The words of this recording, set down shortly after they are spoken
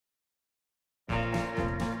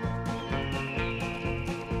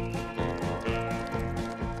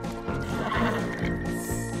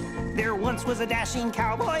There once was a dashing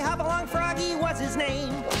cowboy, Hopalong Froggy was his name,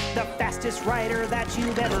 the fastest rider that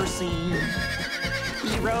you've ever seen.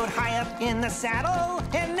 He rode high up in the saddle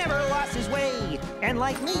and never lost his way. And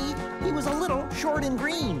like me, he was a little short and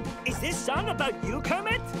green. Is this song about you,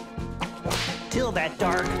 Kermit? Till that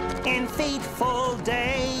dark and fateful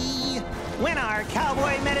day, when our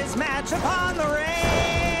cowboy met his match upon the range.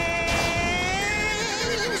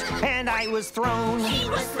 And I was thrown,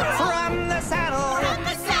 from the saddle,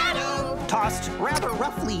 tossed rather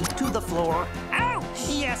roughly to the floor. Ouch!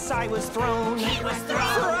 Yes, I was thrown,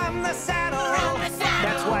 from the saddle.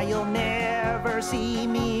 That's why you'll never see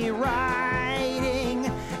me riding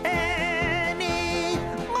anymore.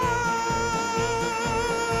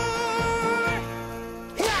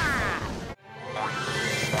 Yeah!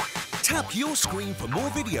 Tap your screen for more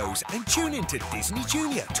videos and tune into Disney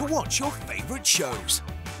Junior to watch your favorite shows.